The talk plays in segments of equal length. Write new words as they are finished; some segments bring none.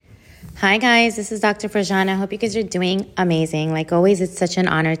Hi guys, this is Dr. Farjana. I hope you guys are doing amazing. Like always, it's such an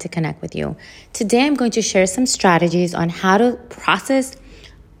honor to connect with you. Today I'm going to share some strategies on how to process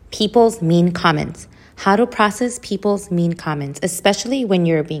people's mean comments. How to process people's mean comments, especially when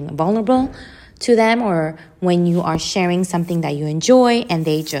you're being vulnerable to them or when you are sharing something that you enjoy and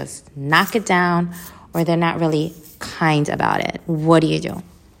they just knock it down or they're not really kind about it. What do you do,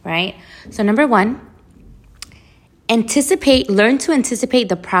 right? So number one, learn to anticipate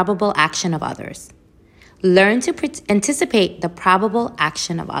the probable action of others. Learn to anticipate the probable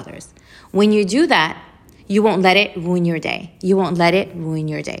action of others. When you do that, you won't let it ruin your day. You won't let it ruin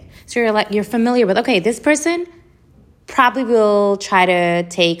your day. So you're familiar with, okay, this person probably will try to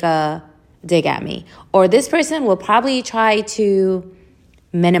take a dig at me, or this person will probably try to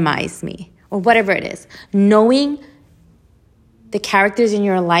minimize me, or whatever it is. Knowing the characters in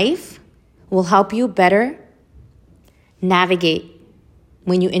your life will help you better navigate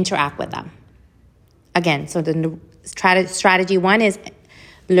when you interact with them. Again, so the strategy one is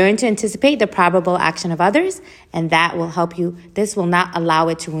learn to anticipate the probable action of others, and that will help you. This will not allow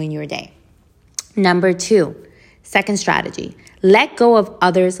it to ruin your day. Number two, second strategy, let go of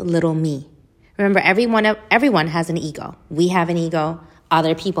others' little me. Remember, everyone has an ego. We have an ego.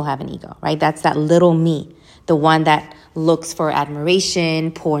 Other people have an ego, right? That's that little me, the one that looks for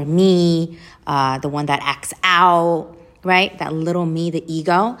admiration, poor me, the one that acts out, right? That little me, the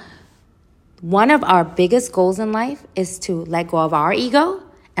ego. One of our biggest goals in life is to let go of our ego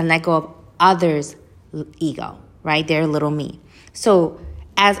and let go of others' ego, right? Their little me. So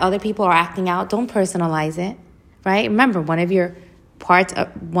as other people are acting out, don't personalize it, right? Remember, one of your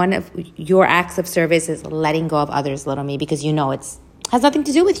acts of service is letting go of others' little me, because you know it has nothing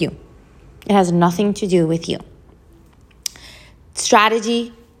to do with you. It has nothing to do with you.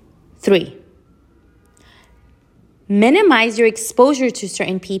 Strategy 3. Minimize your exposure to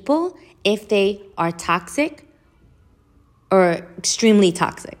certain people if they are toxic or extremely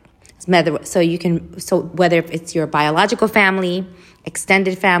toxic. So whether it's your biological family,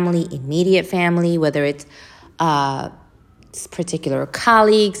 extended family, immediate family, whether it's particular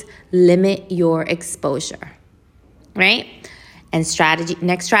colleagues, limit your exposure, right? And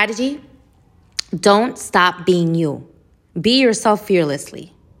next strategy, don't stop being you. Be yourself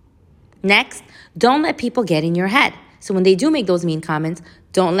fearlessly. Next, don't let people get in your head. So when they do make those mean comments,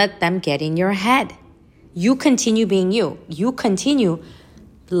 don't let them get in your head. You continue being you. You continue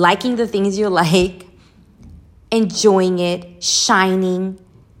liking the things you like, enjoying it, shining,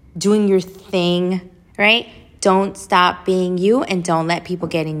 doing your thing, right? Don't stop being you and don't let people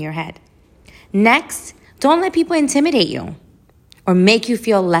get in your head. Next, don't let people intimidate you or make you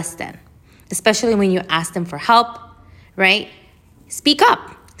feel less than, especially when you ask them for help, right? Speak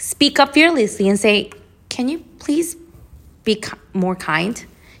up. Speak up fearlessly and say, can you please be more kind?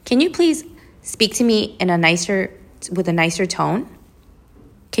 Can you please speak to me with a nicer tone?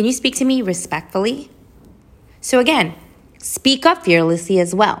 Can you speak to me respectfully? So again, speak up fearlessly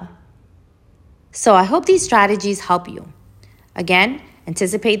as well. So I hope these strategies help you. Again,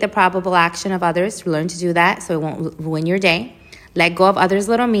 anticipate the probable action of others. Learn to do that so it won't ruin your day. Let go of others'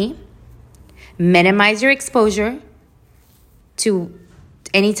 little me. Minimize your exposure to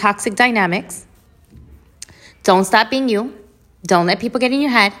any toxic dynamics. Don't stop being you. Don't let people get in your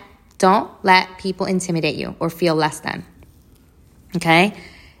head. Don't let people intimidate you or feel less than. Okay?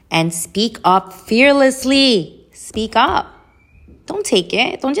 And speak up fearlessly. Speak up. Don't take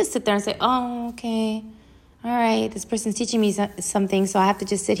it. Don't just sit there and say, oh, okay. All right, this person's teaching me something, so I have to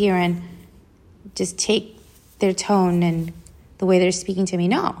just sit here and just take their tone and the way they're speaking to me.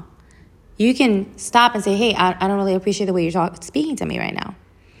 No. You can stop and say, hey, I don't really appreciate the way you're speaking to me right now.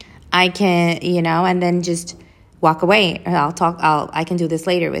 I can, and then just walk away. Or I can do this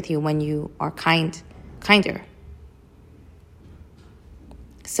later with you when you are kinder.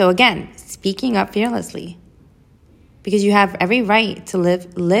 So again, speaking up fearlessly, because you have every right to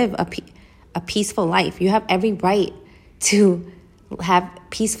live a peaceful life. You have every right to have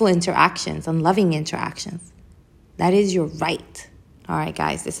peaceful interactions and loving interactions. That is your right. All right,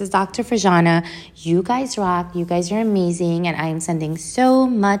 guys, this is Dr. Farjana. You guys rock. You guys are amazing. And I am sending so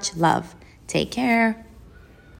much love. Take care.